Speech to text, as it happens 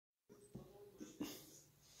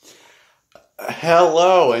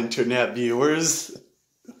Hello, internet viewers.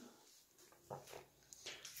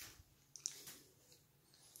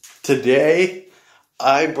 Today,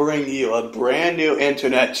 I bring you a brand new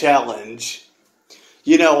internet challenge.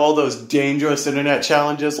 You know, all those dangerous internet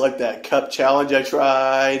challenges like that cup challenge I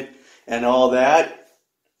tried and all that?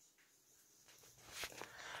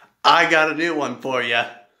 I got a new one for you.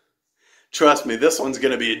 Trust me, this one's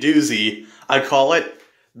going to be a doozy. I call it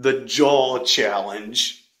the Jaw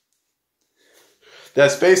Challenge.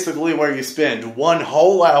 That's basically where you spend one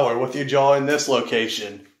whole hour with your jaw in this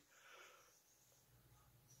location.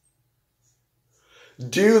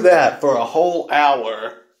 Do that for a whole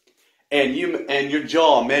hour, and your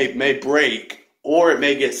jaw may break, or it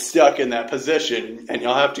may get stuck in that position, and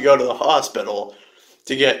you'll have to go to the hospital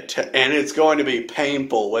and it's going to be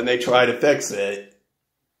painful when they try to fix it.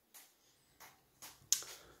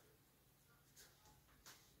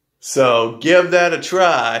 So give that a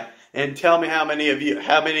try. And tell me how many of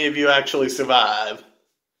you actually survive.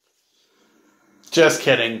 Just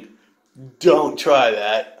kidding. Don't try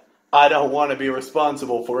that. I don't want to be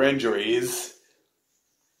responsible for injuries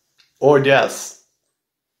or deaths.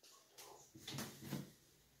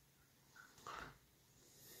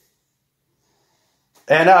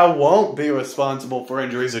 And I won't be responsible for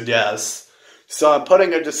injuries or deaths. So I'm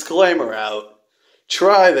putting a disclaimer out.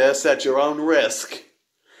 Try this at your own risk.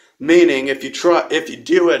 Meaning, if you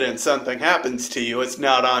do it and something happens to you, it's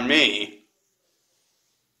not on me.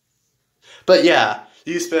 But yeah,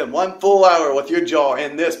 you spend one full hour with your jaw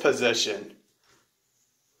in this position.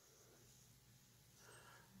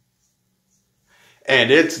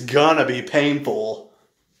 And it's gonna be painful.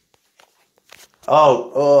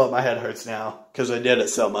 Oh, my head hurts now, because I did it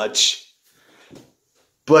so much.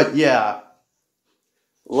 But yeah,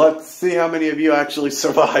 let's see how many of you actually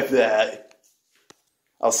survive that.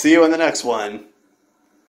 I'll see you in the next one.